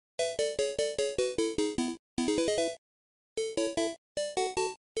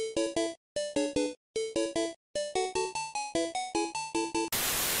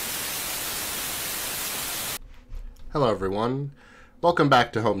Hello everyone, welcome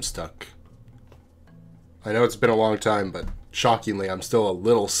back to Homestuck. I know it's been a long time, but shockingly I'm still a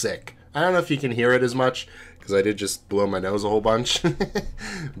little sick. I don't know if you can hear it as much, because I did just blow my nose a whole bunch.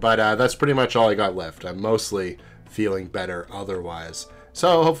 But that's pretty much all I got left. I'm mostly feeling better otherwise.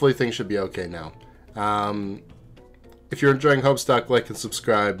 So hopefully things should be okay now. If you're enjoying Homestuck, like and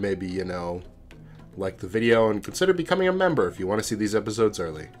subscribe, maybe, like the video, and consider becoming a member if you want to see these episodes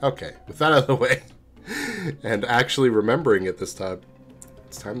early. Okay, with that out of the way, and actually remembering it this time,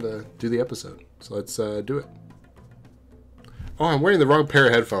 it's time to do the episode. So let's do it. Oh, I'm wearing the wrong pair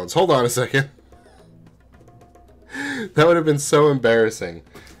of headphones. Hold on a second. That would have been so embarrassing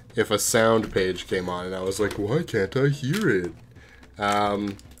if a sound page came on and I was like, why can't I hear it? I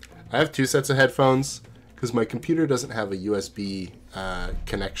have two sets of headphones because my computer doesn't have a USB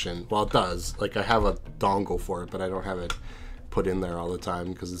connection. Well, it does. Like, I have a dongle for it, but I don't have it put in there all the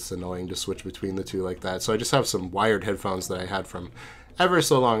time because it's annoying to switch between the two like that. So I just have some wired headphones that I had from ever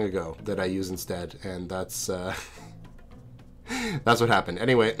so long ago that I use instead, and that's that's what happened.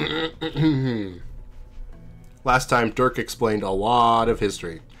 Anyway, last time Dirk explained a lot of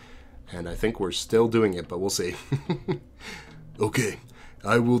history, and I think we're still doing it, but we'll see. Okay,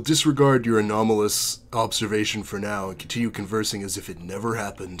 I will disregard your anomalous observation for now and continue conversing as if it never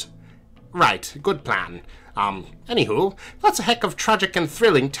happened. Right, good plan. Anywho, that's a heck of tragic and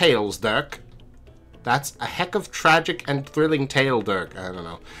thrilling tales, Dirk. That's a heck of tragic and thrilling tale, Dirk. I don't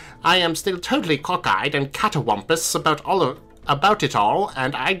know. I am still totally cockeyed and catawampus about it all,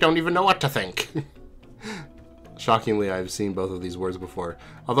 and I don't even know what to think. Shockingly, I've seen both of these words before.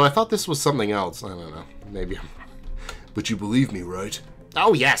 Although I thought this was something else. I don't know. Maybe I'm... But you believe me, right?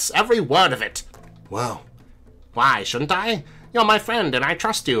 Oh yes, every word of it. Wow. Why, shouldn't I? You're my friend, and I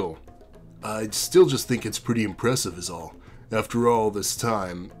trust you. I'd still just think it's pretty impressive is all. After all this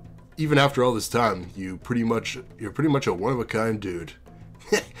time, even after all this time, you're pretty much a one-of-a-kind dude.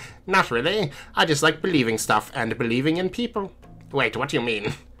 Not really. I just like believing stuff and believing in people. Wait, what do you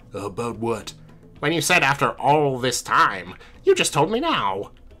mean? About what? When you said after all this time, you just told me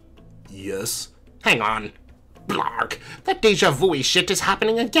now. Yes? Hang on. Blarg, that deja vu-y shit is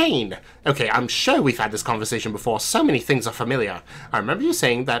happening again. Okay, I'm sure we've had this conversation before. So many things are familiar. I remember you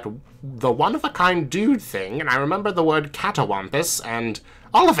saying that the one-of-a-kind dude thing, and I remember the word catawampus, and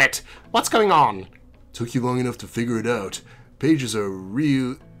all of it. What's going on? Took you long enough to figure it out. Pages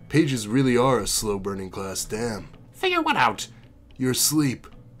really are a slow-burning class, damn. Figure what out? You're asleep.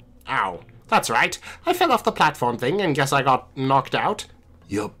 Ow. That's right. I fell off the platform thing and guess I got knocked out.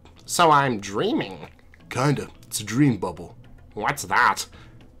 Yup. So I'm dreaming. Kinda. It's a dream bubble. What's that?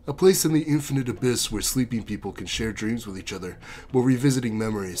 A place in the infinite abyss where sleeping people can share dreams with each other while revisiting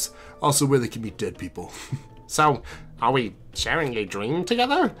memories. Also where they can meet dead people. So, are we sharing a dream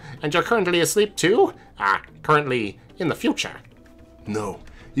together? And you're currently asleep too? Currently in the future. No.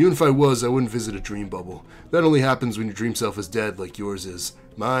 Even if I was, I wouldn't visit a dream bubble. That only happens when your dream self is dead like yours is.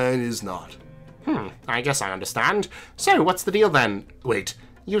 Mine is not. I guess I understand. So, what's the deal then? Wait,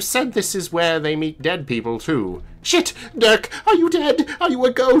 you said this is where they meet dead people too. Shit! Dirk, are you dead? Are you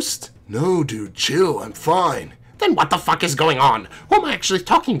a ghost? No, dude, chill. I'm fine. Then what the fuck is going on? Who am I actually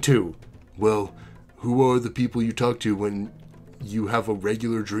talking to? Well, who are the people you talk to when you have a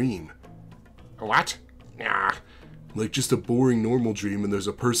regular dream? What? Like just a boring normal dream and there's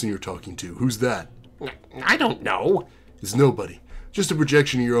a person you're talking to. Who's that? I don't know. It's nobody. Just a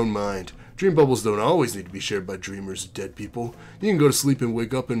projection of your own mind. Dream bubbles don't always need to be shared by dreamers or dead people. You can go to sleep and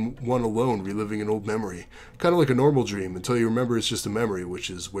wake up in one alone, reliving an old memory. Kind of like a normal dream until you remember it's just a memory, which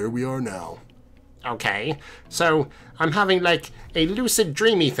is where we are now. Okay, so I'm having like a lucid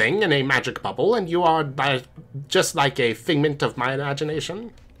dreamy thing in a magic bubble, and you are just like a figment of my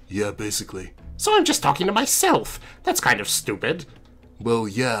imagination? Yeah, basically. So I'm just talking to myself. That's kind of stupid. Well,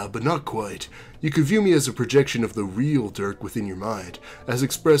 yeah, but not quite. You could view me as a projection of the real Dirk within your mind, as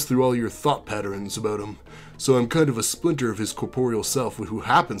expressed through all your thought patterns about him. So I'm kind of a splinter of his corporeal self who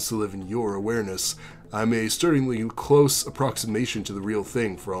happens to live in your awareness. I'm a startlingly close approximation to the real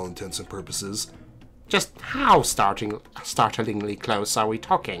thing for all intents and purposes. Just how startlingly close are we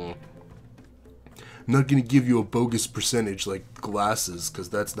talking? I'm not gonna give you a bogus percentage like glasses, because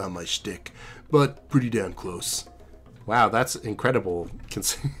that's not my shtick, but pretty damn close. Wow, that's incredible.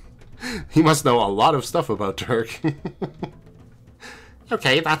 He must know a lot of stuff about Dirk.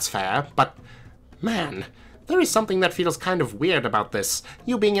 Okay, that's fair, but man, there is something that feels kind of weird about this.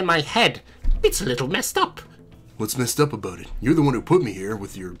 You being in my head. It's a little messed up. What's messed up about it? You're the one who put me here,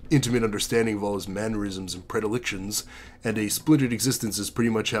 with your intimate understanding of all his mannerisms and predilections, and a splintered existence is pretty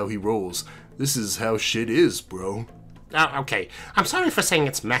much how he rolls. This is how shit is, bro. Okay, I'm sorry for saying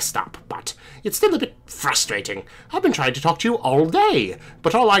it's messed up, but it's still a bit frustrating. I've been trying to talk to you all day,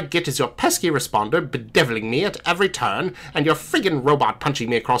 but all I get is your pesky responder bedeviling me at every turn, and your friggin' robot punching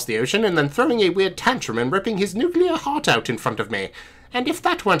me across the ocean and then throwing a weird tantrum and ripping his nuclear heart out in front of me. And if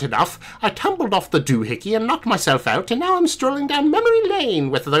that weren't enough, I tumbled off the doohickey and knocked myself out, and now I'm strolling down memory lane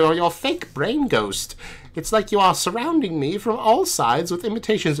with your fake brain ghost. It's like you are surrounding me from all sides with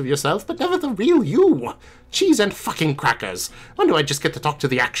imitations of yourself, but never the real you. Cheese and fucking crackers. When do I just get to talk to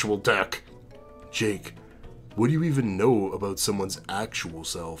the actual Dirk? Jake, what do you even know about someone's actual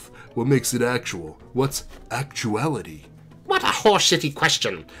self? What makes it actual? What's actuality? What a horseshitty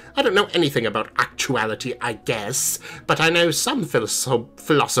question. I don't know anything about actuality, I guess, but I know some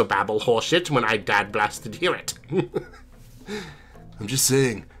philosophabble horseshit when I dad blasted hear it. I'm just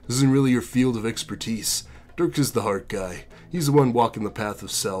saying, this isn't really your field of expertise. Dirk is the heart guy. He's the one walking the path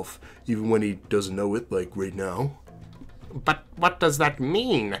of self, even when he doesn't know it, like right now. But what does that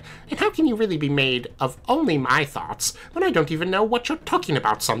mean? And how can you really be made of only my thoughts when I don't even know what you're talking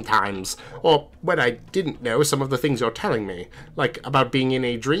about sometimes? Or when I didn't know some of the things you're telling me, like about being in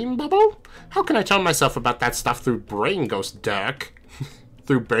a dream bubble? How can I tell myself about that stuff through Brain Ghost Dirk?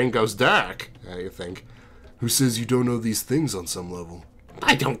 Through Brain Ghost Dirk, you think? Who says you don't know these things on some level?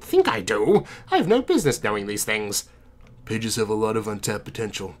 I don't think I do. I have no business knowing these things. Pages have a lot of untapped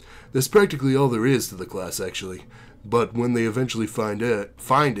potential. That's practically all there is to the class, actually. But when they eventually find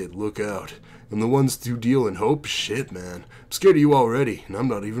it, look out. And the ones who deal in hope, shit, man. I'm scared of you already, and I'm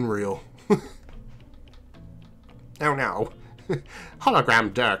not even real. Oh no.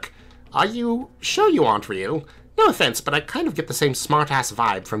 Hologram Dirk, are you sure you aren't real? No offense, but I kind of get the same smart-ass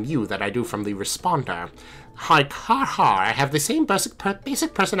vibe from you that I do from the responder. Like, I have the same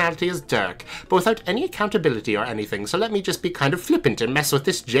basic personality as Dirk, but without any accountability or anything, so let me just be kind of flippant and mess with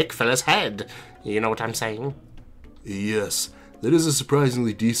this Jake fella's head. You know what I'm saying? Yes, that is a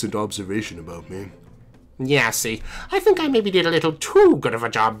surprisingly decent observation about me. Yeah, see, I think I maybe did a little too good of a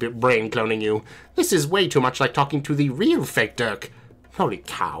job brain cloning you. This is way too much like talking to the real fake Dirk. Holy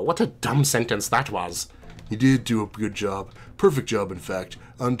cow, what a dumb sentence that was. You did do a good job. Perfect job, in fact.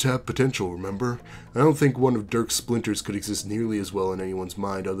 Untapped potential, remember? I don't think one of Dirk's splinters could exist nearly as well in anyone's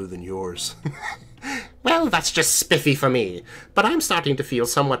mind other than yours. Well, that's just spiffy for me. But I'm starting to feel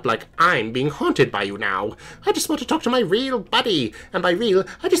somewhat like I'm being haunted by you now. I just want to talk to my real buddy. And by real,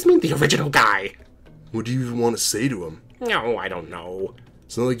 I just mean the original guy. What do you even want to say to him? No, I don't know.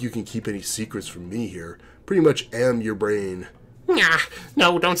 It's not like you can keep any secrets from me here. Pretty much am your brain. Ah,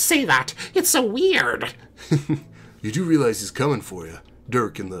 no, don't say that. It's so weird. You do realize he's coming for you.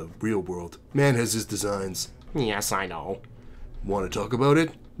 Dirk in the real world. Man has his designs. Yes, I know. Want to talk about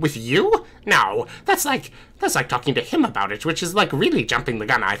it? With you? No, that's like talking to him about it, which is like really jumping the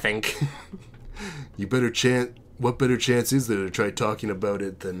gun, I think. What better chance is there to try talking about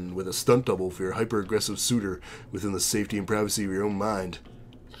it than with a stunt double for your hyper-aggressive suitor within the safety and privacy of your own mind?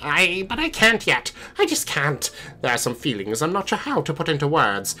 But I can't yet. I just can't. There are some feelings I'm not sure how to put into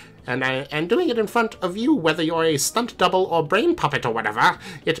words. And doing it in front of you, whether you're a stunt double or brain puppet or whatever,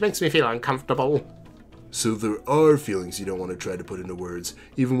 it makes me feel uncomfortable. So there are feelings you don't want to try to put into words,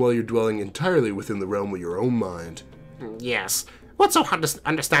 even while you're dwelling entirely within the realm of your own mind. Yes. What's so hard to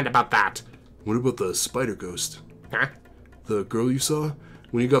understand about that? What about the spider ghost? Huh? The girl you saw?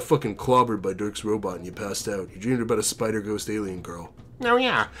 When you got fucking clobbered by Dirk's robot and you passed out, you dreamed about a spider ghost alien girl. Oh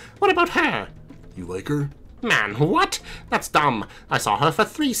yeah. What about her? You like her? Man, what? That's dumb. I saw her for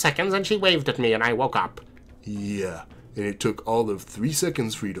 3 seconds and she waved at me and I woke up. Yeah, and it took all of 3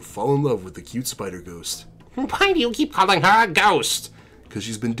 seconds for you to fall in love with the cute spider ghost. Why do you keep calling her a ghost? Because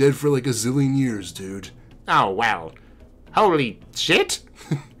she's been dead for like a zillion years, dude. Oh, well. Holy shit?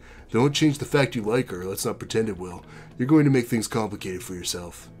 Don't change the fact you like her, let's not pretend it will. You're going to make things complicated for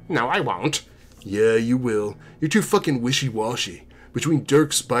yourself. No, I won't. Yeah, you will. You're too fucking wishy-washy. Between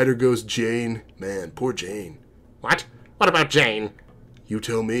Dirk, Spider Ghost, Jane... Man, poor Jane. What? What about Jane? You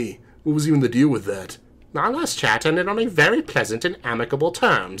tell me. What was even the deal with that? Our last chat ended on a very pleasant and amicable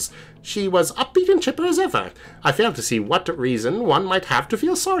terms. She was upbeat and chipper as ever. I failed to see what reason one might have to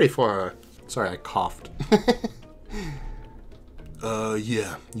feel sorry for her. Sorry, I coughed.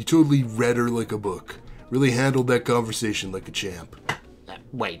 Yeah. You totally read her like a book. Really handled that conversation like a champ.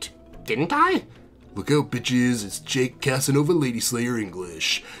 Wait, didn't I? Look out, bitches, it's Jake Casanova Ladyslayer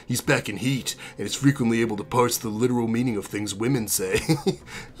English. He's back in heat, and is frequently able to parse the literal meaning of things women say.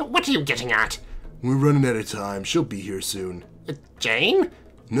 What are you getting at? We're running out of time. She'll be here soon. Jane?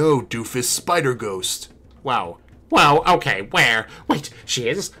 No, doofus, Spider Ghost. Well, okay, where? Wait, she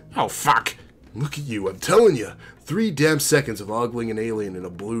is? Oh, fuck. Look at you, I'm telling you. 3 damn seconds of ogling an alien in a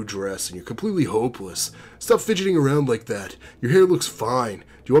blue dress and you're completely hopeless. Stop fidgeting around like that. Your hair looks fine. Do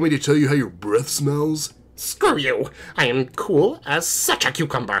you want me to tell you how your breath smells? Screw you! I am cool as such a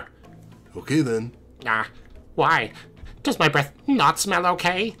cucumber. Okay then. Why? Does my breath not smell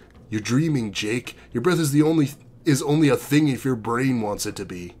okay? You're dreaming, Jake. Your breath is only a thing if your brain wants it to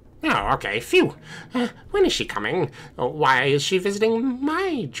be. Oh, okay, phew. When is she coming? Why is she visiting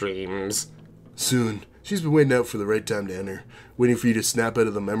my dreams? Soon. She's been waiting out for the right time to enter. Waiting for you to snap out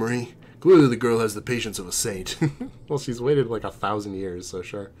of the memory. Clearly the girl has the patience of a saint. Well, she's waited like 1,000 years, so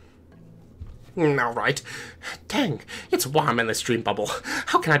sure. All right. Dang, it's warm in this dream bubble.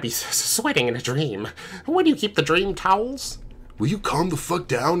 How can I be sweating in a dream? Where do you keep the dream towels? Will you calm the fuck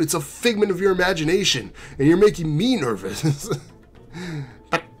down? It's a figment of your imagination, and you're making me nervous.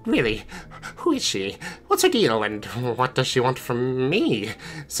 But really, who is she? What's her deal, and what does she want from me?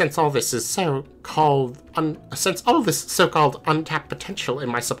 Since all this so-called untapped potential in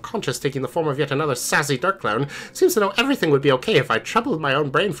my subconscious taking the form of yet another sassy dirt clown seems to know everything would be okay if I troubled my own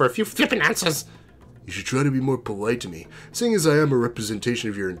brain for a few flippin' answers. You should try to be more polite to me. Seeing as I am a representation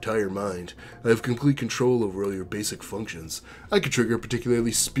of your entire mind, I have complete control over all your basic functions. I could trigger a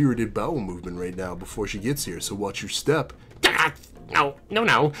particularly spirited bowel movement right now before she gets here, so watch your step.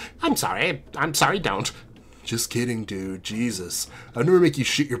 No. I'm sorry, don't. Just kidding, dude. Jesus. I'd never make you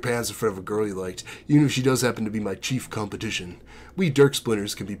shit your pants in front of a girl you liked, even if she does happen to be my chief competition. We Dirk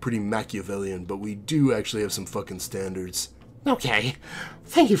Splinters can be pretty Machiavellian, but we do actually have some fucking standards. Okay.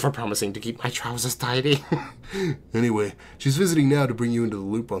 Thank you for promising to keep my trousers tidy. Anyway, she's visiting now to bring you into the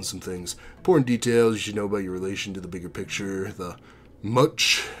loop on some things. Important details you should know about your relation to the bigger picture, the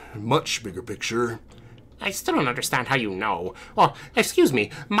much, much bigger picture. I still don't understand how you know. Well, excuse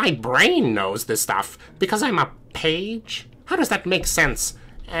me, my brain knows this stuff because I'm a page? How does that make sense?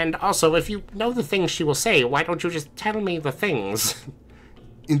 And also, if you know the things she will say, why don't you just tell me the things?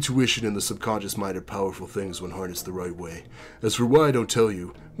 Intuition and the subconscious mind are powerful things when harnessed the right way. As for why I don't tell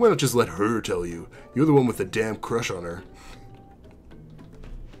you, why not just let her tell you? You're the one with the damn crush on her.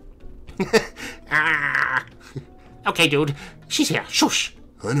 Okay, dude. She's here. Shush.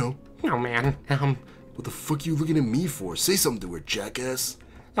 I know. Oh, man. What the fuck are you looking at me for? Say something to her, jackass.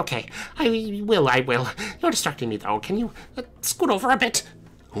 Okay. I will. You're distracting me, though. Can you scoot over a bit?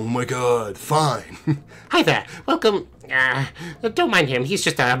 Oh my god, fine. Hi there. Welcome. Don't mind him. He's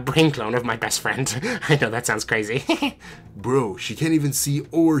just a brain clone of my best friend. I know that sounds crazy. Bro, she can't even see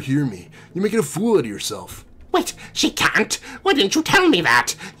or hear me. You're making a fool out of yourself. Wait, she can't? Why didn't you tell me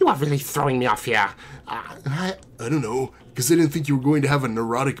that? You are really throwing me off here. I don't know, because I didn't think you were going to have a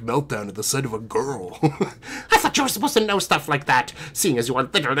neurotic meltdown at the sight of a girl. I thought you were supposed to know stuff like that, seeing as you are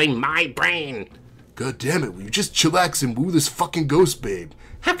literally my brain. God damn it, will you just chillax and woo this fucking ghost babe?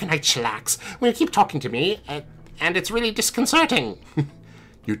 How can I chillax when you keep talking to me, and it's really disconcerting?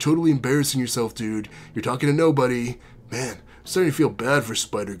 You're totally embarrassing yourself, dude. You're talking to nobody. Man, I'm starting to feel bad for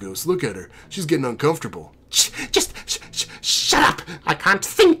Spider Ghost. Look at her. She's getting uncomfortable. Just shut up. I can't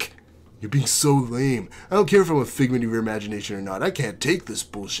think. You're being so lame. I don't care if I'm a figment of your imagination or not. I can't take this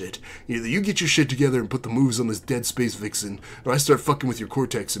bullshit. Either you get your shit together and put the moves on this dead space vixen, or I start fucking with your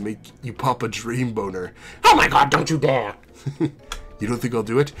cortex and make you pop a dream boner. Oh my god, don't you dare. You don't think I'll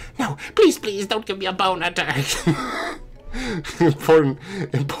do it? No, please, don't give me a boner.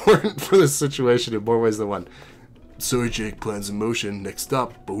 Important for this situation in more ways than one. Sorry, Jake, plans in motion. Next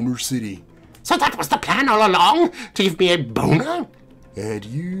stop, Boner City. So that was the plan all along? To give me a boner? And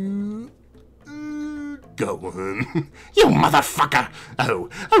you... got one. You motherfucker! Oh,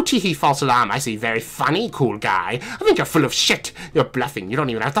 teehee, false alarm. I see. Very funny, cool guy. I think you're full of shit. You're bluffing. You don't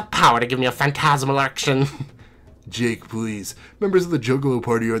even have the power to give me a phantasmal erection. Jake, please. Members of the Juggalo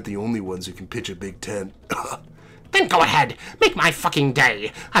party aren't the only ones who can pitch a big tent. Then go ahead. Make my fucking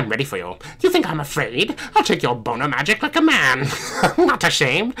day. I'm ready for you. Do you think I'm afraid? I'll take your boner magic like a man. Not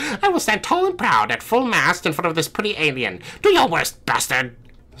ashamed. I will stand tall and proud at full mast in front of this pretty alien. Do your worst, bastard.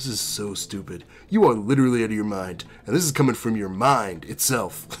 This is so stupid. You are literally out of your mind. And this is coming from your mind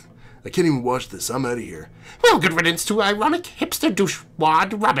itself. I can't even watch this. I'm out of here. Well, good riddance to ironic hipster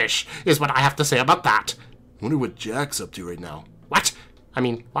douchewad rubbish is what I have to say about that. I wonder what Jack's up to right now. What? I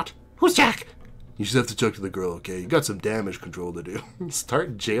mean, what? Who's Jack? You just have to talk to the girl, okay? You got some damage control to do.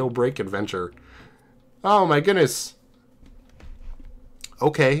 Start jailbreak adventure. Oh my goodness.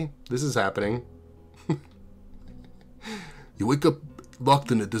 Okay, this is happening. You wake up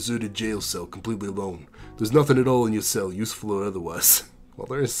locked in a deserted jail cell, completely alone. There's nothing at all in your cell, useful or otherwise. Well,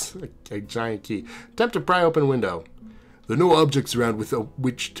 there's a giant key. Attempt to pry open window. There are no objects around with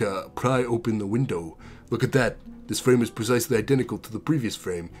which to pry open the window. Look at that. This frame is precisely identical to the previous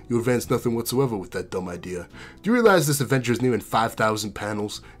frame. You advance nothing whatsoever with that dumb idea. Do you realize this adventure is nearing 5,000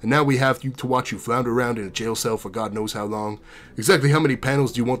 panels, and now we have to watch you flounder around in a jail cell for God knows how long? Exactly how many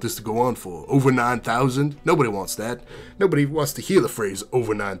panels do you want this to go on for? Over 9,000? Nobody wants that. Nobody wants to hear the phrase,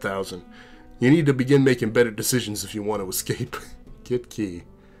 over 9,000. You need to begin making better decisions if you want to escape. Get key.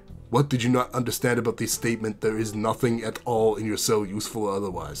 What did you not understand about this statement? There is nothing at all in your cell useful or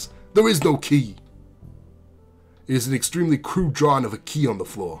otherwise. There is no key. It is an extremely crude drawing of a key on the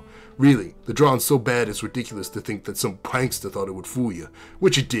floor. Really, the drawing's so bad it's ridiculous to think that some prankster thought it would fool you,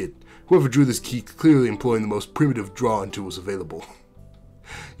 which it did. Whoever drew this key clearly employing the most primitive drawing tools available.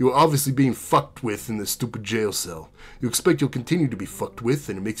 You are obviously being fucked with in this stupid jail cell. You expect you'll continue to be fucked with,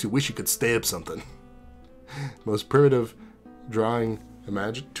 and it makes you wish you could stab something. Most primitive drawing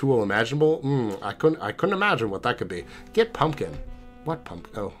tool imaginable? I couldn't imagine what that could be. Get pumpkin. What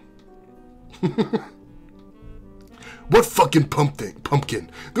pumpkin? Oh. What fucking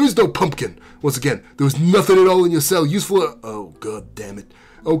pumpkin? There is no pumpkin. Once again, there was nothing at all in your cell useful or... Oh, god damn it.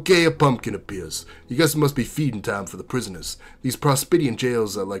 Okay, a pumpkin appears. You guess it must be feeding time for the prisoners. These Prospidian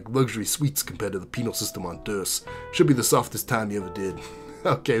jails are like luxury suites compared to the penal system on Durs. Should be the softest time you ever did.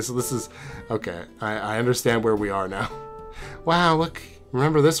 Okay, so this is... Okay, I understand where we are now. Wow, look.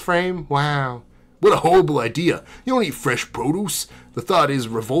 Remember this frame? Wow. What a horrible idea. You don't eat fresh produce. The thought is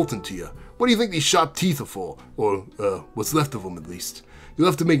revolting to you. What do you think these sharp teeth are for? Or, what's left of them at least. You'll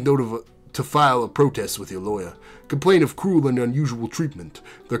have to make note of to file a protest with your lawyer. Complain of cruel and unusual treatment.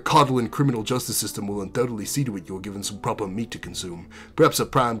 Their coddling criminal justice system will undoubtedly see to it you are given some proper meat to consume. Perhaps a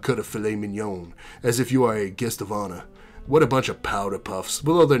prime cut of filet mignon, as if you are a guest of honor. What a bunch of powder puffs,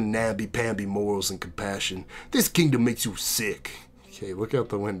 with all their namby-pamby morals and compassion. This kingdom makes you sick. Okay, look out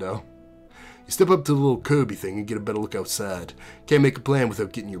the window. You step up to the little Kirby thing and get a better look outside. Can't make a plan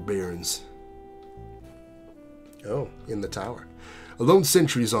without getting your bearings. Oh, in the tower. A lone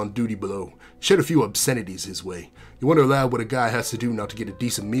sentry is on duty below. Shed a few obscenities his way. You wonder aloud what a guy has to do not to get a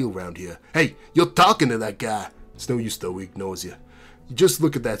decent meal round here. Hey, you're talking to that guy. It's no use though, he ignores you. You just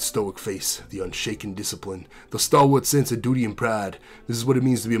look at that stoic face, the unshaken discipline, the stalwart sense of duty and pride. This is what it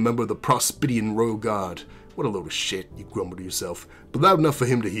means to be a member of the Prospidian Royal Guard. What a load of shit, you grumble to yourself, but loud enough for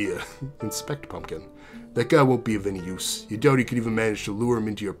him to hear. Inspect Pumpkin. That guy won't be of any use. You doubt you could even manage to lure him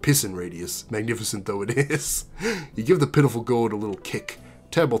into your pissing radius, magnificent though it is. You give the pitiful gourd a little kick.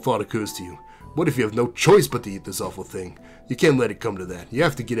 Terrible thought occurs to you. What if you have no choice but to eat this awful thing? You can't let it come to that. You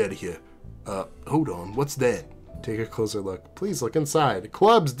have to get out of here. Hold on, what's that? Take a closer look. Please look inside.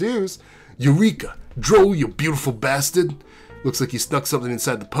 Clubs, dues. Eureka! Droll, you beautiful bastard! Looks like you snuck something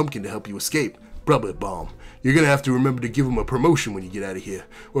inside the pumpkin to help you escape. Probably a bomb. You're gonna have to remember to give him a promotion when you get out of here,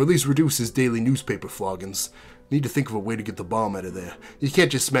 or at least reduce his daily newspaper floggings. Need to think of a way to get the bomb out of there. You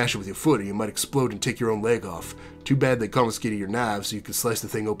can't just smash it with your foot or you might explode and take your own leg off. Too bad they confiscated your knives so you can slice the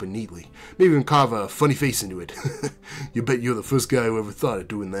thing open neatly. Maybe even carve a funny face into it. You bet you're the first guy who ever thought of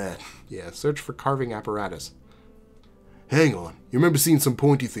doing that. Yeah, search for carving apparatus. Hang on. You remember seeing some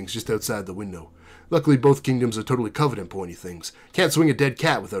pointy things just outside the window. Luckily both kingdoms are totally covered in pointy things. Can't swing a dead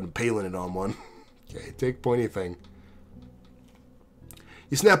cat without impaling it on one. Okay, take pointy thing.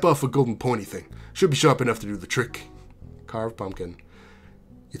 You snap off a golden pointy thing. Should be sharp enough to do the trick. Carved pumpkin.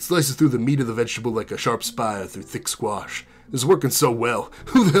 It slices through the meat of the vegetable like a sharp spire through thick squash. This is working so well.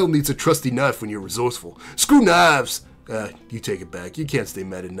 Who the hell needs a trusty knife when you're resourceful? Screw knives! You take it back. You can't stay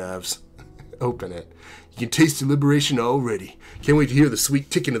mad at knives. Open it. You can taste your liberation already. Can't wait to hear the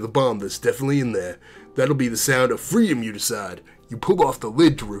sweet ticking of the bomb that's definitely in there. That'll be the sound of freedom, you decide. You pull off the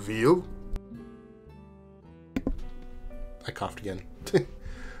lid to reveal... I coughed again.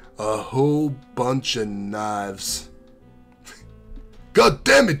 A whole bunch of knives. God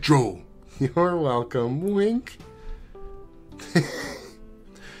damn it, Droll! You're welcome. Wink.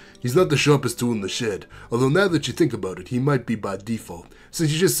 He's not the sharpest tool in the shed, although now that you think about it, he might be by default,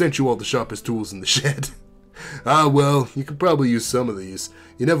 since he just sent you all the sharpest tools in the shed. Ah, well, you could probably use some of these.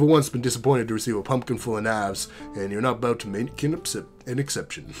 You never once been disappointed to receive a pumpkin full of knives, and you're not about to make an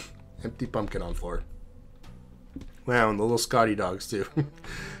exception. Empty pumpkin on floor. Wow, and the little Scotty dogs, too.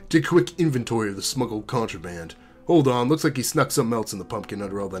 Take a quick inventory of the smuggled contraband. Hold on, looks like he snuck something else in the pumpkin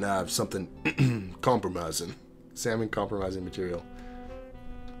under all the knives. Something compromising. Salmon compromising material.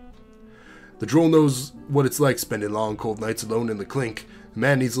 The Droll knows what it's like spending long, cold nights alone in the clink. A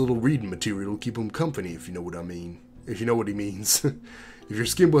man needs a little reading material to keep him company, if you know what I mean. If you know what he means. If your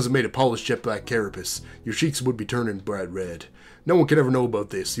skin wasn't made of polished jet black carapace, your cheeks would be turning bright red. No one can ever know about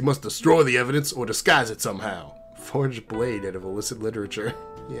this. You must destroy the evidence or disguise it somehow. Forged blade out of illicit literature.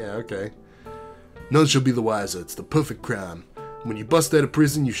 Yeah, okay. None shall be the wiser. It's the perfect crime. When you bust out of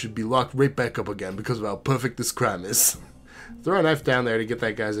prison, you should be locked right back up again because of how perfect this crime is. Throw a knife down there to get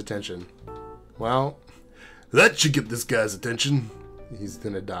that guy's attention. Well, that should get this guy's attention. He's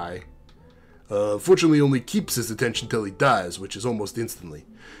gonna die. Fortunately, only keeps his attention till he dies, which is almost instantly.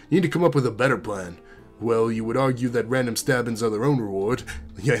 You need to come up with a better plan. Well, you would argue that random stabbings are their own reward.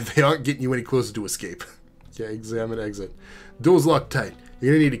 Yeah, they aren't getting you any closer to escape. Yeah, examine exit. Door's locked tight.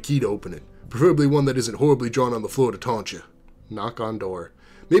 You're gonna need a key to open it. Preferably one that isn't horribly drawn on the floor to taunt you. Knock on door.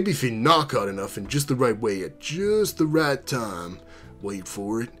 Maybe if you knock hard enough in just the right way at just the right time. Wait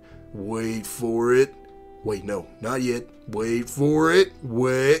for it. Wait for it. Wait, no, not yet. Wait for it.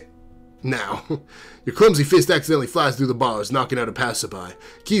 Wait. Now. Your clumsy fist accidentally flies through the bars, knocking out a passerby.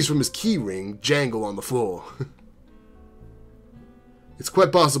 Keys from his key ring jangle on the floor. It's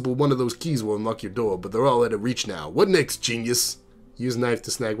quite possible one of those keys will unlock your door, but they're all out of reach now. What next, genius? Use knife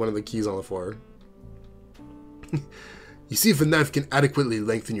to snag one of the keys on the floor. You see if a knife can adequately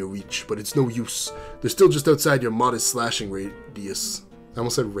lengthen your reach, but it's no use. They're still just outside your modest slashing radius. I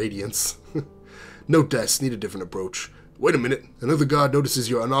almost said radiance. No dice, need a different approach. Wait a minute, another guard notices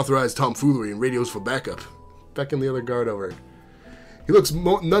your unauthorized tomfoolery and radios for backup. Beckon the other guard over. He looks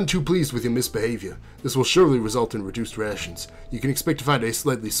none too pleased with your misbehavior. This will surely result in reduced rations. You can expect to find a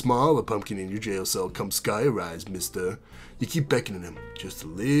slightly smaller pumpkin in your jail cell come sky rise, mister. You keep beckoning him, just a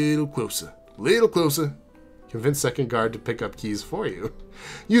little closer. Little closer. Convince second guard to pick up keys for you.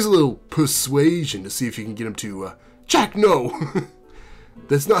 Use a little persuasion to see if you can get him to, Jack, no!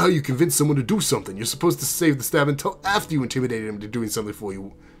 That's not how you convince someone to do something. You're supposed to save the stab until after you intimidated him to doing something for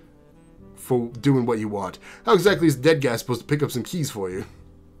you. For doing what you want. How exactly is the dead guy supposed to pick up some keys for you?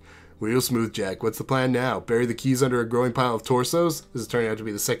 Real smooth, Jack. What's the plan now? Bury the keys under a growing pile of torsos? This is turning out to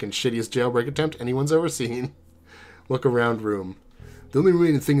be the second shittiest jailbreak attempt anyone's ever seen. Look around room. The only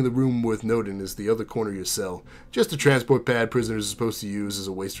remaining thing in the room worth noting is the other corner of your cell. Just a transport pad prisoners are supposed to use as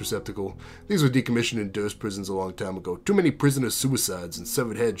a waste receptacle. These were decommissioned in Durst prisons a long time ago. Too many prisoner suicides and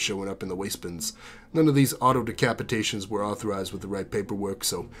severed heads showing up in the waste bins. None of these auto-decapitations were authorized with the right paperwork,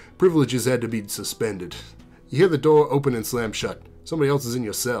 so privileges had to be suspended. You hear the door open and slam shut. Somebody else is in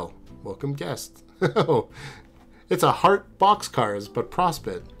your cell. Welcome guest. Oh, it's a heart boxcars, but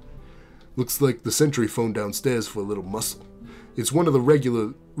prospect. Looks like the sentry phone downstairs for a little muscle. It's one of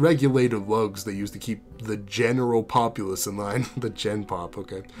the regulator lugs they use to keep the general populace in line. The gen pop,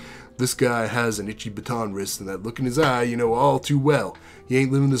 okay. This guy has an itchy baton wrist, and that look in his eye you know all too well. He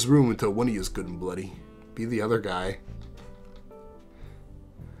ain't leaving this room until one of you's good and bloody. Be the other guy.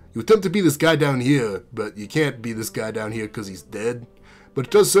 You attempt to be this guy down here, but you can't be this guy down here because he's dead. But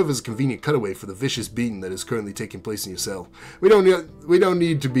it does serve as a convenient cutaway for the vicious beating that is currently taking place in your cell. We don't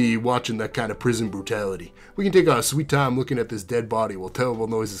need to be watching that kind of prison brutality. We can take our sweet time looking at this dead body while terrible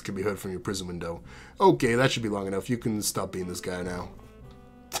noises can be heard from your prison window. Okay, that should be long enough. You can stop being this guy now.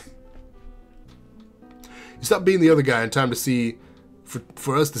 You stop being the other guy in time to see,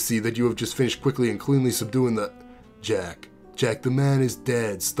 for us to see that you have just finished quickly and cleanly subduing the... Jack, the man is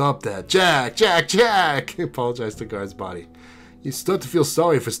dead. Stop that. Jack! Apologize to guard's body. You start to feel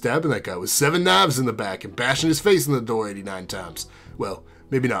sorry for stabbing that guy with 7 knives in the back and bashing his face in the door 89 times. Well,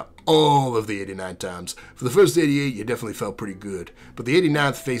 maybe not all of the 89 times. For the first 88, you definitely felt pretty good. But the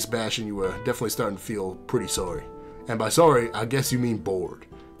 89th face bashing, you were definitely starting to feel pretty sorry. And by sorry, I guess you mean bored.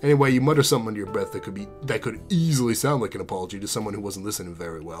 Anyway, you mutter something under your breath that could easily sound like an apology to someone who wasn't listening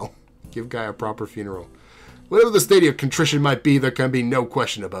very well. Give guy a proper funeral. Whatever the state of contrition might be, there can be no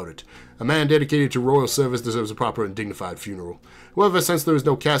question about it. A man dedicated to royal service deserves a proper and dignified funeral. However, since there is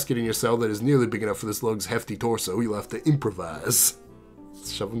no casket in your cell that is nearly big enough for this lug's hefty torso, you'll have to improvise.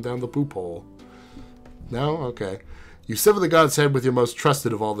 Shove him down the poop hole. No? Okay. You sever the god's head with your most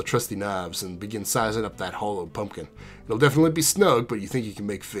trusted of all the trusty knives and begin sizing up that hollow pumpkin. It'll definitely be snug, but you think you can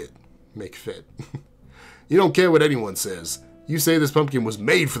make fit. Make fit. You don't care what anyone says. You say this pumpkin was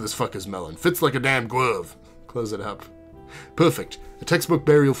made for this fucker's melon. Fits like a damn glove. Close it up. Perfect. A textbook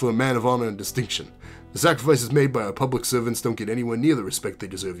burial for a man of honor and distinction. The sacrifices made by our public servants don't get anywhere near the respect they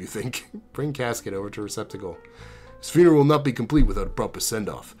deserve, you think? Bring casket over to receptacle. His funeral will not be complete without a proper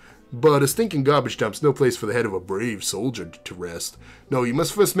send-off. But a stinking garbage dump's no place for the head of a brave soldier to rest. No, you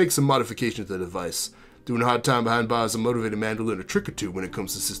must first make some modifications to the device. Doing a hard time behind bars a motivated man to learn a trick or two when it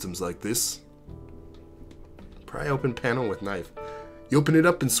comes to systems like this. Pry open panel with knife. You open it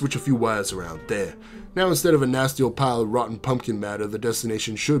up and switch a few wires around. There. Now instead of a nasty old pile of rotten pumpkin matter, the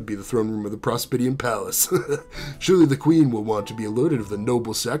destination should be the throne room of the Prosperian Palace. Surely the queen will want to be alerted of the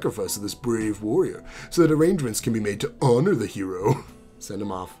noble sacrifice of this brave warrior, so that arrangements can be made to honor the hero. Send him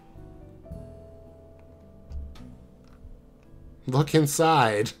off. Look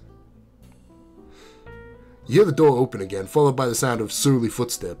inside. You hear the door open again, followed by the sound of surly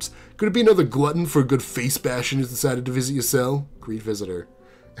footsteps. Could it be another glutton for a good face bashing who's decided to visit your cell? Greet visitor.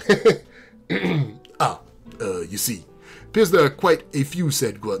 You see. Appears there are quite a few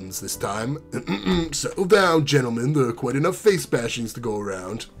said gluttons this time. Settle down, gentlemen. There are quite enough face bashings to go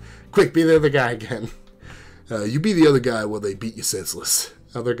around. Quick, be the other guy again. You be the other guy while they beat you senseless.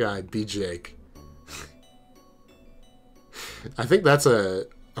 Other guy, be Jake. I think that's a...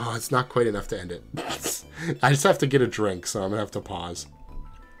 Oh, it's not quite enough to end it. I just have to get a drink, so I'm going to have to pause.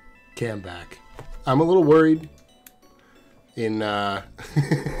 Okay, I'm back. I'm a little worried in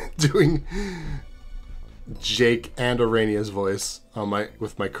doing Jake and Arania's voice on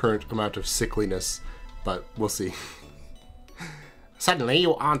with my current amount of sickliness, but we'll see. Suddenly,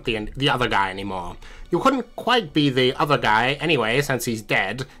 you aren't the other guy anymore. You couldn't quite be the other guy anyway, since he's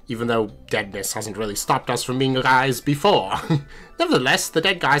dead, even though deadness hasn't really stopped us from being guys before. Nevertheless, the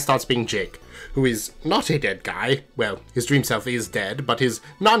dead guy starts being Jake, who is not a dead guy. Well, his dream self is dead, but his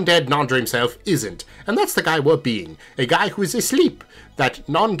non-dead, non-dream self isn't. And that's the guy we're being. A guy who is asleep. That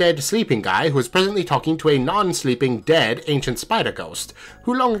non-dead sleeping guy who is presently talking to a non-sleeping dead ancient spider ghost,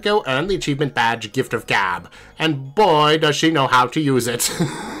 who long ago earned the achievement badge Gift of Gab. And boy, does she know how to use it.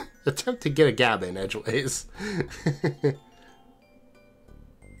 Attempt to get a gab in, edgeways.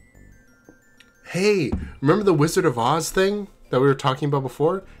 Hey, remember the Wizard of Oz thing that we were talking about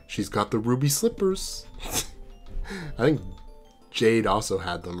before? She's got the ruby slippers. I think Jade also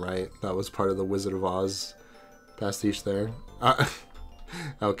had them, right? That was part of the Wizard of Oz pastiche there.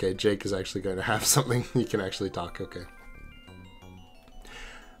 Okay, Jake is actually going to have something. He can actually talk, okay.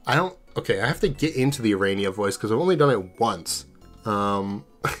 Okay, I have to get into the Arania voice because I've only done it once.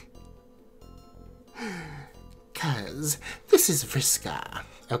 Cause this is Vriska.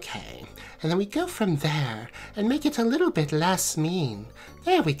 Okay, and then we go from there and make it a little bit less mean.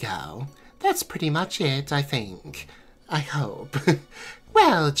 There we go. That's pretty much it, I think. I hope.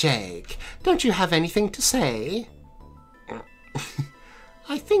 Well, Jake, don't you have anything to say?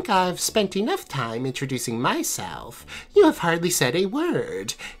 I think I've spent enough time introducing myself. You have hardly said a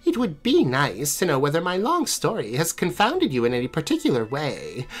word. It would be nice to know whether my long story has confounded you in any particular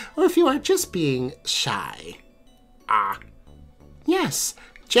way, or if you are just being shy. Yes,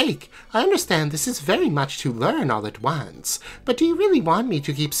 Jake, I understand this is very much to learn all at once, but do you really want me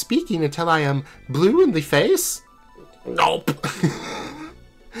to keep speaking until I am blue in the face? Nope.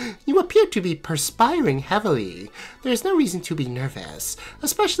 You appear to be perspiring heavily. There is no reason to be nervous,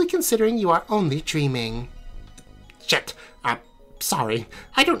 especially considering you are only dreaming. Shit. Sorry.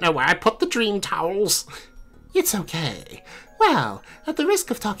 I don't know where I put the dream towels. It's okay. Well, at the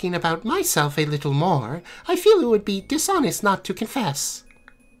risk of talking about myself a little more, I feel it would be dishonest not to confess.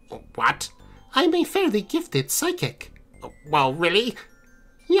 What? I'm a fairly gifted psychic. Well, really?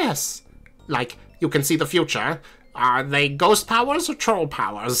 Yes. Like, you can see the future? Are they ghost powers or troll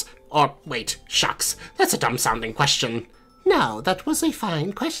powers? Or, wait, shucks, that's a dumb-sounding question. No, that was a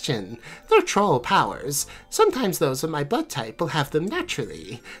fine question. They're troll powers. Sometimes those of my blood type will have them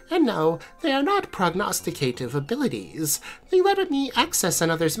naturally. And no, they are not prognosticative abilities. They let me access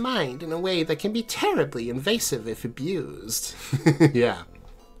another's mind in a way that can be terribly invasive if abused. Yeah.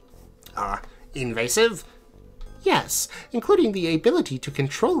 Invasive? Yes, including the ability to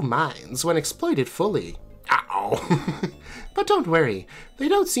control minds when exploited fully. Uh-oh. But don't worry, they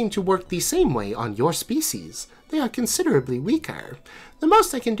don't seem to work the same way on your species. They are considerably weaker. The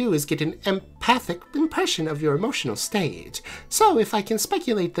most I can do is get an empathic impression of your emotional state. So if I can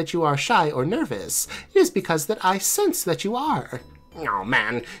speculate that you are shy or nervous, it is because that I sense that you are. Oh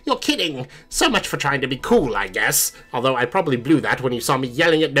man, you're kidding. So much for trying to be cool, I guess. Although I probably blew that when you saw me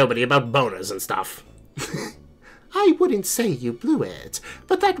yelling at nobody about boners and stuff. I wouldn't say you blew it,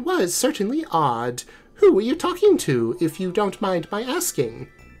 but that was certainly odd. Who were you talking to, if you don't mind my asking?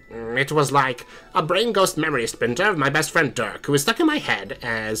 It was like a brain ghost memory splinter of my best friend Dirk, who is stuck in my head,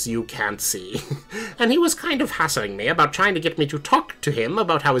 as you can't see. And he was kind of hassling me about trying to get me to talk to him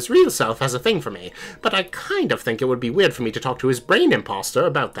about how his real self has a thing for me, but I kind of think it would be weird for me to talk to his brain imposter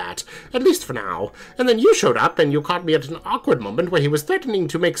about that, at least for now. And then you showed up, and you caught me at an awkward moment where he was threatening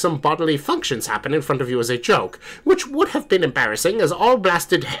to make some bodily functions happen in front of you as a joke, which would have been embarrassing as all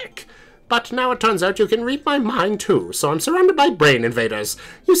blasted heck. But now it turns out you can read my mind too, so I'm surrounded by brain invaders.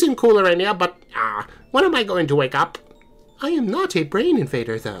 You seem cool, Arania, but, when am I going to wake up? I am not a brain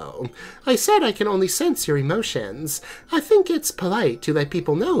invader, though. I said I can only sense your emotions. I think it's polite to let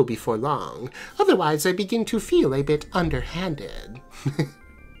people know before long. Otherwise, I begin to feel a bit underhanded.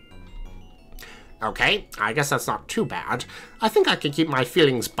 Okay, I guess that's not too bad. I think I can keep my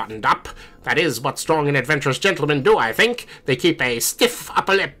feelings buttoned up. That is what strong and adventurous gentlemen do, I think. They keep a stiff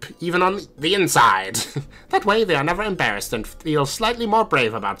upper lip, even on the inside. That way they are never embarrassed and feel slightly more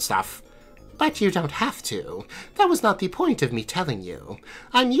brave about stuff. But you don't have to. That was not the point of me telling you.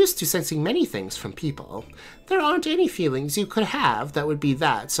 I'm used to sensing many things from people. There aren't any feelings you could have that would be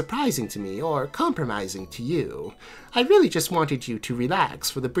that surprising to me or compromising to you. I really just wanted you to relax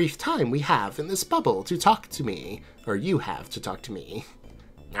for the brief time we have in this bubble to talk to me. Or you have to talk to me.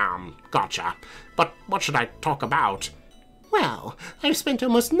 Gotcha. But what should I talk about? Well, I've spent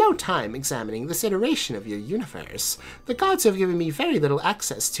almost no time examining this iteration of your universe. The gods have given me very little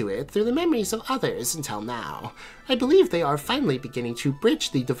access to it through the memories of others until now. I believe they are finally beginning to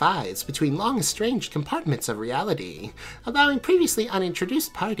bridge the divides between long-estranged compartments of reality, allowing previously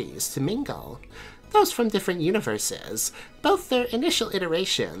unintroduced parties to mingle. Those from different universes, both their initial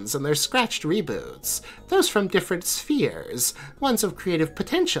iterations and their scratched reboots. Those from different spheres, ones of creative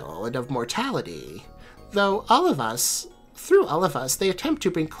potential and of mortality. Through all of us, they attempt to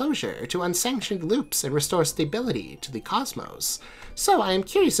bring closure to unsanctioned loops and restore stability to the cosmos. So I am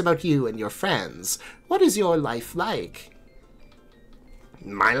curious about you and your friends. What is your life like?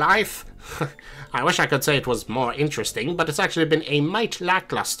 My life? I wish I could say it was more interesting, but it's actually been a mite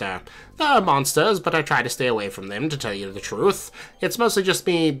lackluster. There are monsters, but I try to stay away from them, to tell you the truth. It's mostly just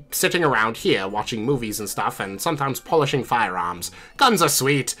me sitting around here, watching movies and stuff, and sometimes polishing firearms. Guns are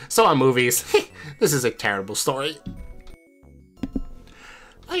sweet, so are movies. This is a terrible story.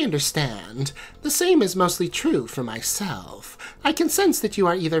 I understand. The same is mostly true for myself. I can sense that you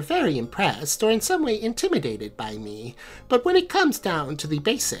are either very impressed or in some way intimidated by me. But when it comes down to the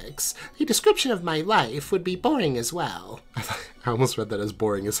basics, a description of my life would be boring as well. I almost read that as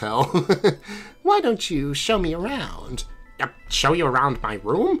boring as hell. Why don't you show me around? Show you around my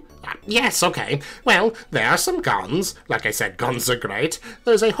room? Yes, okay. Well, there are some guns. Like I said, guns are great.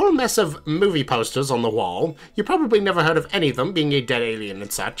 There's a whole mess of movie posters on the wall. You probably never heard of any of them, being a dead alien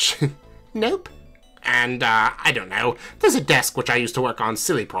and such. Nope. And, I don't know. There's a desk which I used to work on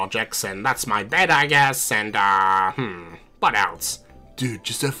silly projects, and that's my bed, I guess, and, what else? Dude,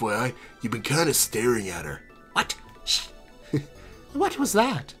 just FYI, you've been kinda staring at her. What? Shh. What was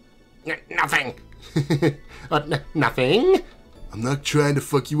that? Nothing. Nothing? I'm not trying to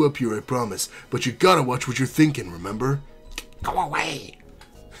fuck you up here, I promise, but you gotta watch what you're thinking, remember? Go away.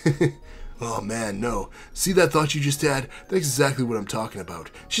 Oh man, no. See that thought you just had? That's exactly what I'm talking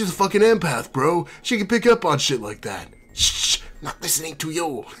about. She's a fucking empath, bro. She can pick up on shit like that. Shh, not listening to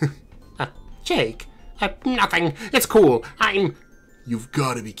you. Jake? Nothing. It's cool. You've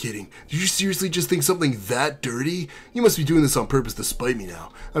gotta be kidding. Did you seriously just think something that dirty? You must be doing this on purpose to spite me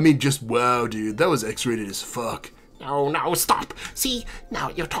now. I mean, just wow, dude. That was X-rated as fuck. No, stop. See, now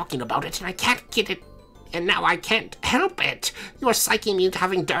you're talking about it and I can't get it. And now I can't help it. You're psyching me into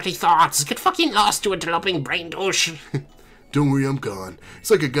having dirty thoughts. Get fucking lost, you interloping brain douche. Don't worry, I'm gone.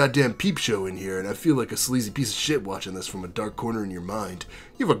 It's like a goddamn peep show in here, and I feel like a sleazy piece of shit watching this from a dark corner in your mind.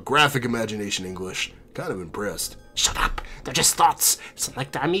 You have a graphic imagination, English. Kind of impressed. Shut up. They're just thoughts. It's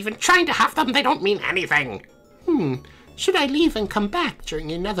like I'm even trying to have them. They don't mean anything. Should I leave and come back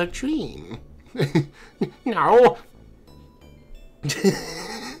during another dream? No.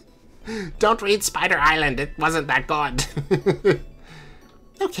 Don't read Spider Island. It wasn't that good.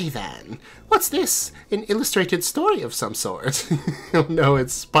 Okay then. What's this? An illustrated story of some sort? Oh no,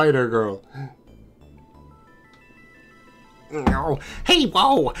 it's Spider-Girl. No. Hey,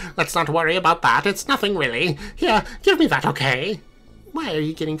 whoa. Let's not worry about that. It's nothing really. Here, give me that, okay? Why are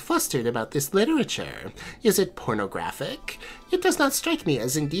you getting flustered about this literature? Is it pornographic? It does not strike me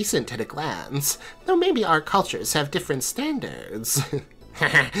as indecent at a glance, though maybe our cultures have different standards.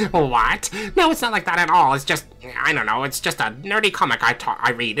 What? No, it's not like that at all. It's just, I don't know, it's just a nerdy comic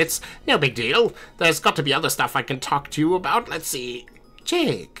I read. It's no big deal. There's got to be other stuff I can talk to you about. Let's see.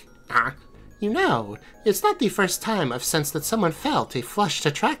 Jake. Huh? You know, it's not the first time I've sensed that someone felt a flushed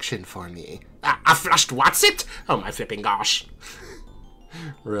attraction for me. A flushed what's it? Oh my flipping gosh.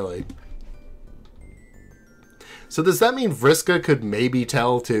 Really? So does that mean Vriska could maybe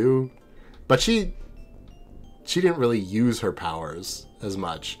tell too? But she didn't really use her powers as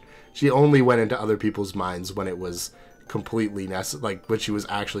much. She only went into other people's minds when it was completely necessary, like when she was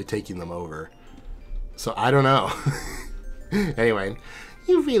actually taking them over. So I don't know. Anyway.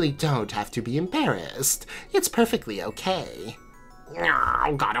 You really don't have to be embarrassed. It's perfectly okay.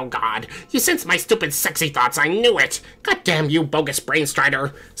 Oh god. You sense my stupid sexy thoughts, I knew it! God damn you, bogus brain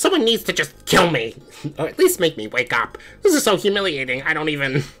strider! Someone needs to just kill me! Or at least make me wake up. This is so humiliating, I don't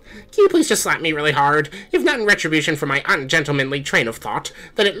even... Can you please just slap me really hard? If not in retribution for my ungentlemanly train of thought,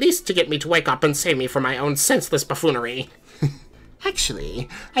 then at least to get me to wake up and save me from my own senseless buffoonery. Actually,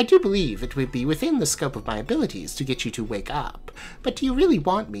 I do believe it would be within the scope of my abilities to get you to wake up. But do you really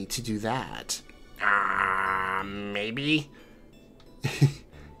want me to do that? Maybe?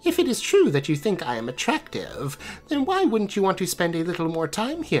 If it is true that you think I am attractive, then why wouldn't you want to spend a little more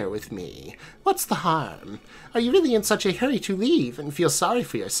time here with me? What's the harm? Are you really in such a hurry to leave and feel sorry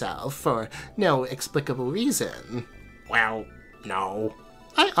for yourself for no explicable reason? Well, no.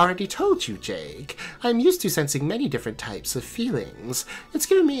 I already told you, Jake. I'm used to sensing many different types of feelings. It's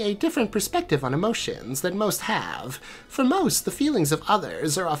given me a different perspective on emotions than most have. For most, the feelings of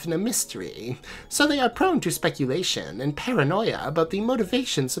others are often a mystery, so they are prone to speculation and paranoia about the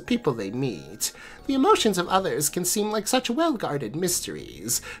motivations of people they meet. The emotions of others can seem like such well-guarded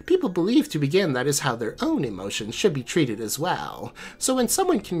mysteries. People believe to begin that is how their own emotions should be treated as well. So when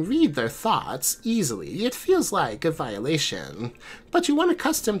someone can read their thoughts easily, it feels like a violation. But you want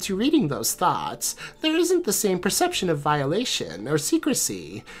accustomed to reading those thoughts, there isn't the same perception of violation or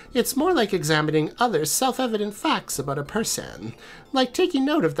secrecy. It's more like examining other self-evident facts about a person, like taking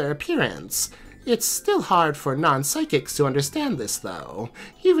note of their appearance. It's still hard for non-psychics to understand this, though.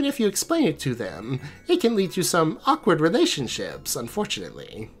 Even if you explain it to them, it can lead to some awkward relationships,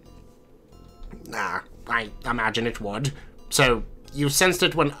 unfortunately. I imagine it would. So, you sensed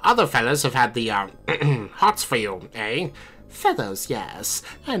it when other fellas have had the, hots for you, eh? Fellows, yes,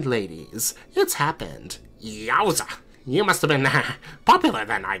 and ladies. It's happened. Yowza! You must have been, popular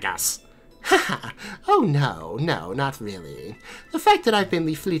then, I guess. Haha, oh no, not really. The fact that I've been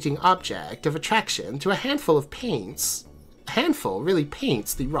the fleeting object of attraction to a handful of paints... A handful really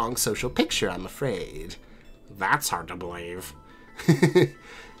paints the wrong social picture, I'm afraid. That's hard to believe.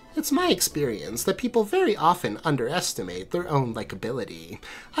 It's my experience that people very often underestimate their own likability.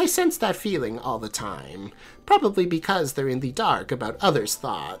 I sense that feeling all the time. Probably because they're in the dark about others'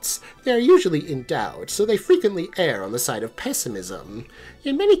 thoughts. They are usually in doubt, so they frequently err on the side of pessimism.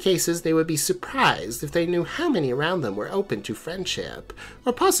 In many cases, they would be surprised if they knew how many around them were open to friendship,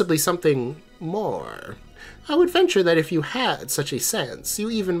 or possibly something more. I would venture that if you had such a sense, you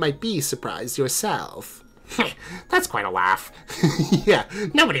even might be surprised yourself. That's quite a laugh. Yeah,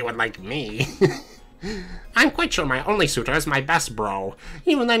 nobody would like me. I'm quite sure my only suitor is my best bro.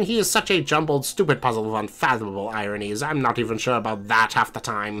 Even then, he is such a jumbled, stupid puzzle of unfathomable ironies. I'm not even sure about that half the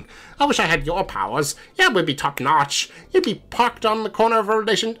time. I wish I had your powers. Yeah, we'd be top-notch. You'd be parked on the corner of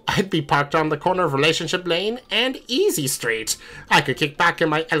I'd be parked on the corner of Relationship Lane and Easy Street. I could kick back in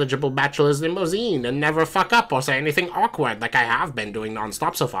my eligible bachelor's limousine and never fuck up or say anything awkward like I have been doing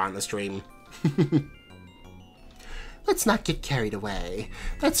non-stop so far in the stream. Let's not get carried away.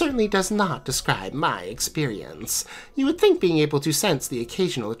 That certainly does not describe my experience. You would think being able to sense the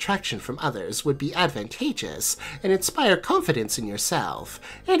occasional attraction from others would be advantageous and inspire confidence in yourself,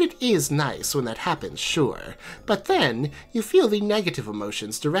 and it is nice when that happens, sure. But then, you feel the negative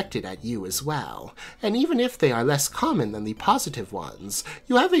emotions directed at you as well, and even if they are less common than the positive ones,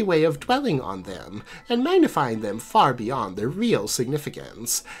 you have a way of dwelling on them and magnifying them far beyond their real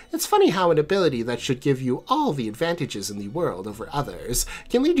significance. It's funny how an ability that should give you all the advantages in the world over others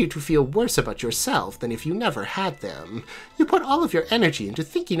can lead you to feel worse about yourself than if you never had them. You put all of your energy into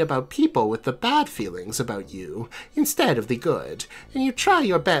thinking about people with the bad feelings about you instead of the good, and you try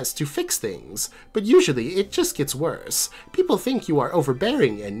your best to fix things, but usually it just gets worse. People think you are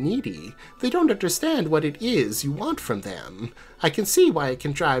overbearing and needy. They don't understand what it is you want from them. I can see why it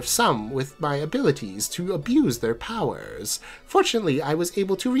can drive some with my abilities to abuse their powers. Fortunately, I was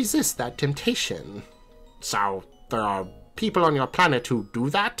able to resist that temptation. So, there are people on your planet who do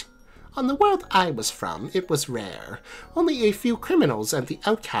that? On the world I was from, it was rare. Only a few criminals and the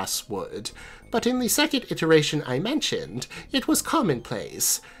outcasts would. But in the second iteration I mentioned, it was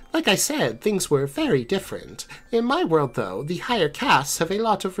commonplace. Like I said, things were very different. In my world, though, the higher castes have a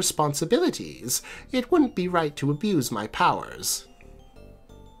lot of responsibilities. It wouldn't be right to abuse my powers.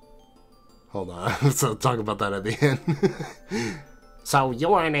 Hold on, let's talk about that at the end. So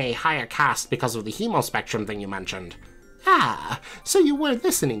you're in a higher caste because of the hemospectrum thing you mentioned. Ah, so you were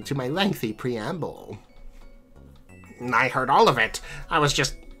listening to my lengthy preamble. I heard all of it. I was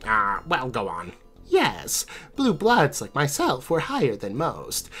just, well, go on. Yes, blue bloods like myself were higher than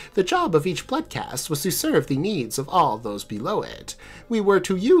most. The job of each blood caste was to serve the needs of all those below it. We were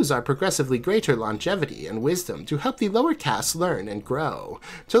to use our progressively greater longevity and wisdom to help the lower castes learn and grow,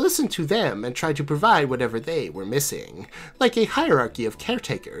 to listen to them and try to provide whatever they were missing, like a hierarchy of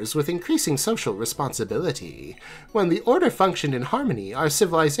caretakers with increasing social responsibility. When the order functioned in harmony, our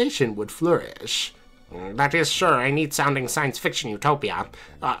civilization would flourish. That is sure a neat-sounding science fiction utopia.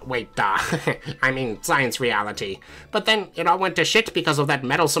 I mean science reality. But then it all went to shit because of that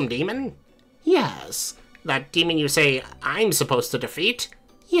meddlesome demon? Yes. That demon you say I'm supposed to defeat?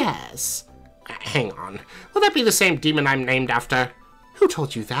 Yes. Hang on. Will that be the same demon I'm named after? Who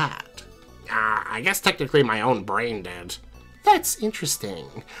told you that? I guess technically my own brain did. That's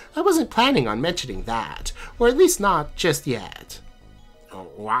interesting. I wasn't planning on mentioning that, or at least not just yet.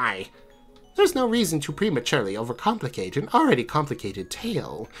 Why? There's no reason to prematurely overcomplicate an already complicated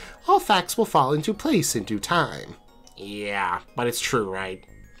tale. All facts will fall into place in due time. Yeah, but it's true, right?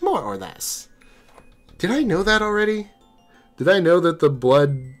 More or less. Did I know that already? Did I know that the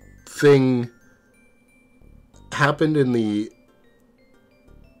blood thing happened in the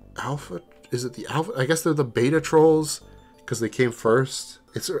alpha? Is it the alpha? I guess they're the beta trolls because they came first.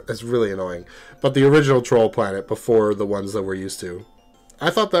 It's really annoying. But the original troll planet before the ones that we're used to. I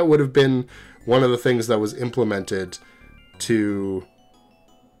thought that would have been one of the things that was implemented to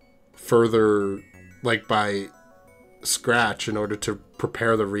further, like by scratch, in order to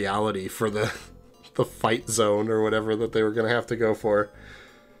prepare the reality for the fight zone or whatever that they were going to have to go for.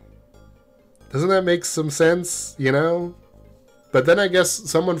 Doesn't that make some sense, you know? But then I guess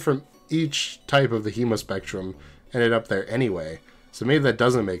someone from each type of the hemospectrum ended up there anyway. So maybe that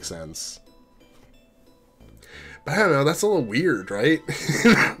doesn't make sense. But I don't know, that's a little weird, right?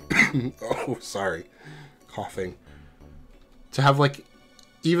 Oh, sorry. Coughing. To have, like,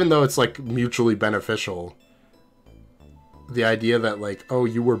 even though it's, like, mutually beneficial, the idea that, like, oh,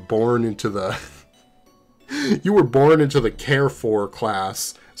 you were born into the... you were born into the care for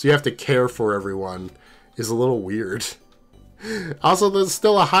class, so you have to care for everyone, is a little weird. Also, there's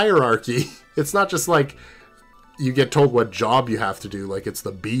still a hierarchy. It's not just, like, you get told what job you have to do, like it's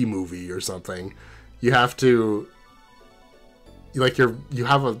the B movie or something. You have to, like, you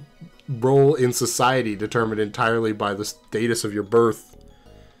have a role in society determined entirely by the status of your birth.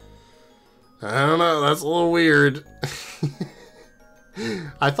 I don't know, that's a little weird.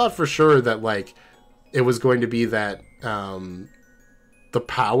 I thought for sure that, like, it was going to be that the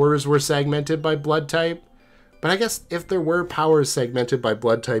powers were segmented by blood type. But I guess if there were powers segmented by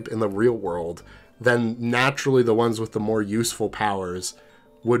blood type in the real world, then naturally the ones with the more useful powers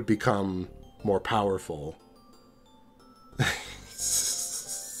would become more powerful.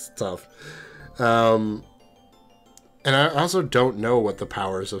 It's tough. And I also don't know what the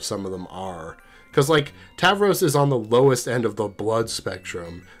powers of some of them are. Because, like, Tavros is on the lowest end of the blood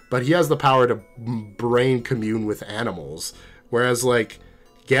spectrum, but he has the power to brain commune with animals. Whereas, like,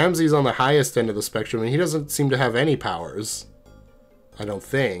 Gamzee's on the highest end of the spectrum, and he doesn't seem to have any powers. I don't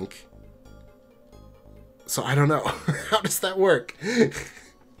think. So I don't know. How does that work?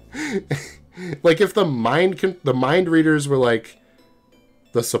 Like, if the mind readers were, like,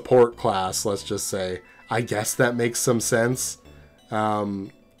 the support class, let's just say, I guess that makes some sense. I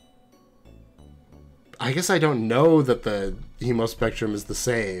guess I don't know that the hemo spectrum is the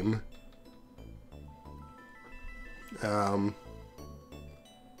same.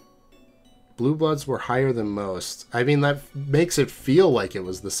 Blue bloods were higher than most. I mean, that makes it feel like it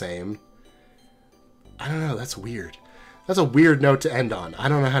was the same. I don't know, that's weird. That's a weird note to end on. I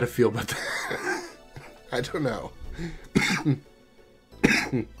don't know how to feel about that. I don't know.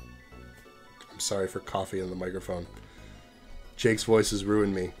 I'm sorry for coffee in the microphone. Jake's voice has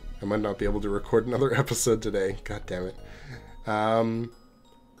ruined me. I might not be able to record another episode today. God damn it.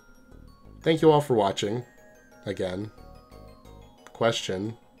 Thank you all for watching. Again.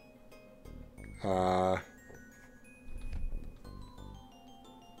 Question. I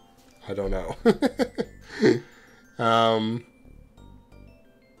don't know.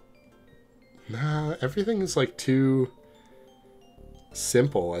 Nah, everything is, like, too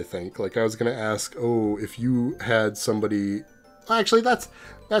simple, I think. Like, I was gonna ask, oh, if you had somebody... Actually, that's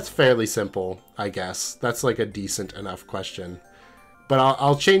fairly simple, I guess. That's, like, a decent enough question. But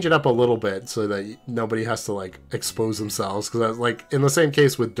I'll change it up a little bit so that nobody has to, like, expose themselves. Because, like, in the same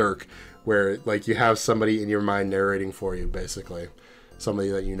case with Dirk, where, like, you have somebody in your mind narrating for you, basically. Somebody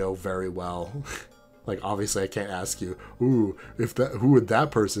that you know very well. Like, obviously I can't ask you, ooh, who would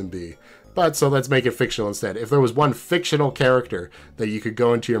that person be? But, so let's make it fictional instead. If there was one fictional character that you could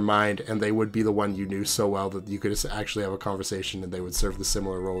go into your mind and they would be the one you knew so well that you could actually have a conversation and they would serve the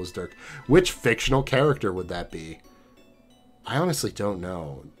similar role as Dirk, which fictional character would that be? I honestly don't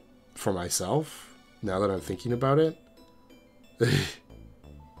know. For myself, now that I'm thinking about it,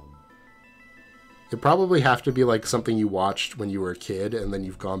 it'd probably have to be like something you watched when you were a kid and then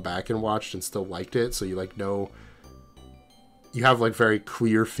you've gone back and watched and still liked it, so you like know, you have like very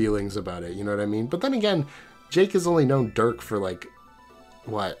clear feelings about it, you know what I mean? But then again, Jake has only known Dirk for like,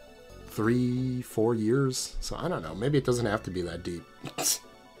 what, 3-4 years? So I don't know, maybe it doesn't have to be that deep.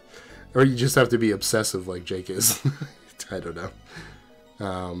 Or you just have to be obsessive like Jake is. I don't know.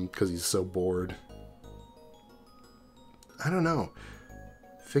 Because he's so bored. I don't know.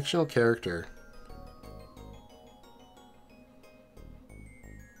 Fictional character.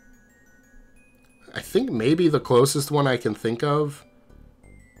 I think maybe the closest one I can think of,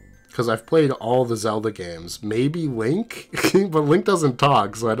 because I've played all the Zelda games, maybe Link, but Link doesn't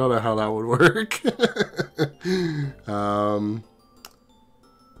talk, so I don't know how that would work.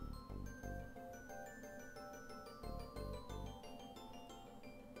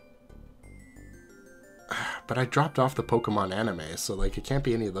 But I dropped off the Pokemon anime, so like it can't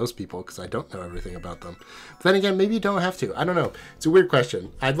be any of those people because I don't know everything about them. But then again, maybe you don't have to. I don't know. It's a weird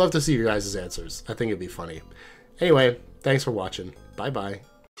question. I'd love to see your guys' answers. I think it'd be funny. Anyway, thanks for watching. Bye-bye.